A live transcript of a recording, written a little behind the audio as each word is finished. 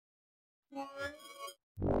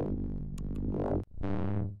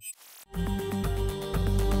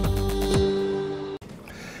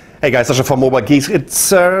Hey guys, Sasha from Mobile Geeks. It's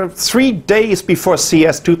 3 days before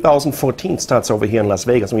CES 2014 starts over here in Las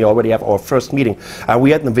Vegas, and we already have our first meeting.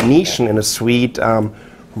 We had the Venetian in a suite from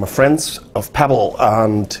my friends of Pebble,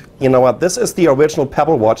 and you know what? This is the original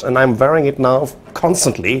Pebble watch, and I'm wearing it now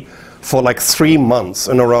constantly for like 3 months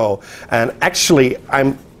in a row. And actually,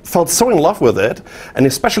 felt so in love with it, and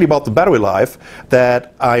especially about the battery life,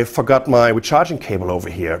 that I forgot my recharging cable over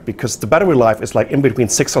here, because the battery life is like in between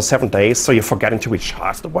 6 or 7 days, so you're forgetting to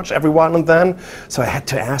recharge the watch every now and then. So I had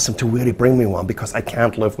to ask him to really bring me one, because I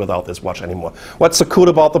can't live without this watch anymore. What's so cool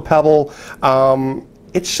about the Pebble?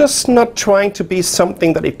 It's just not trying to be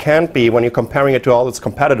something that it can't be when you're comparing it to all its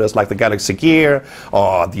competitors, like the Galaxy Gear,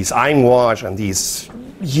 or these iWatch, and these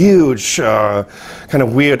huge, kind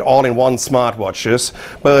of weird all-in-one smartwatches.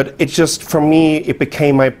 But it just, for me, it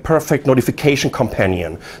became my perfect notification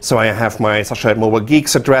companion. So I have my Sasha at Mobile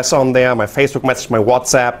Geeks address on there, my Facebook message, my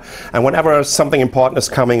WhatsApp, and whenever something important is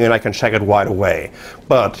coming in, I can check it right away.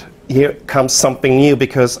 But here comes something new,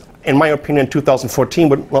 because in my opinion, 2014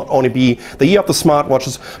 would not only be the year of the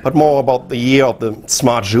smartwatches, but more about the year of the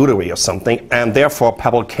smart jewelry or something. And therefore,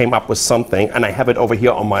 Pebble came up with something, and I have it over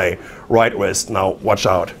here on my right wrist. Now, watch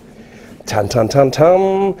out. Tan, tan, tan,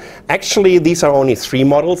 tan. Actually, these are only 3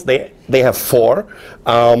 models. They have 4.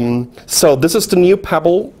 So this is the new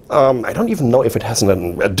Pebble. I don't even know if it has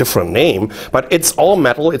a different name, but it's all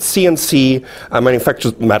metal. It's CNC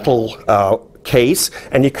manufactured metal case,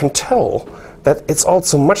 and you can tell that it's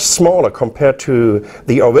also much smaller compared to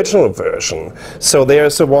the original version. So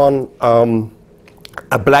there's a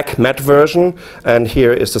black matte version, and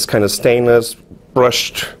here is this kind of stainless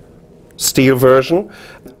brushed steel version.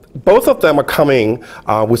 Both of them are coming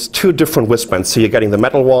with 2 different wristbands. So you're getting the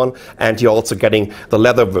metal one, and you're also getting the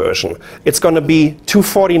leather version. It's going to be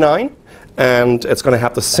 $249. And it's going to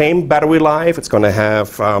have the same battery life. It's going to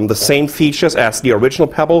have the same features as the original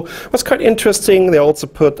Pebble. What's quite interesting, they also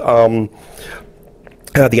put the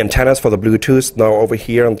antennas for the Bluetooth now over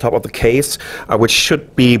here on top of the case, which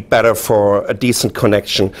should be better for a decent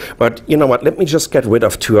connection. But you know what? Let me just get rid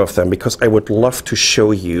of 2 of them, because I would love to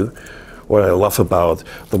show you what I love about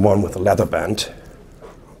the one with the leather band.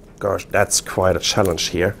 Gosh, that's quite a challenge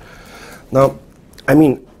here. Now, I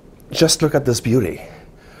mean, just look at this beauty.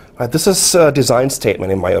 This is a design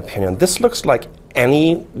statement, in my opinion. This looks like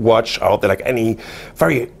any watch out there, like any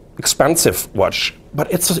very expensive watch,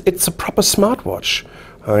 but it's a proper smartwatch,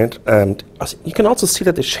 right? And you can also see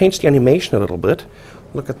that they changed the animation a little bit.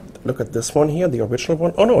 Look at this one here, the original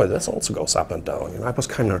one. Oh no, this also goes up and down. You know, I was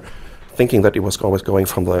kind of thinking that it was always going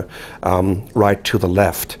from the right to the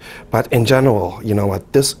left. But in general, you know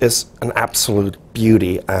what, this is an absolute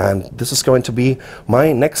beauty, and this is going to be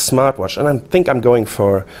my next smartwatch. And I think I'm going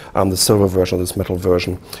for the silver version, this metal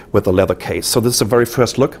version with the leather case. So this is the very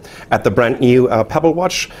first look at the brand new Pebble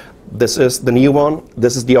watch. This is the new one.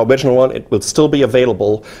 This is the original one. It will still be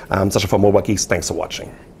available. Sasha from Mobile Geeks. Thanks for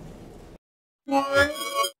watching.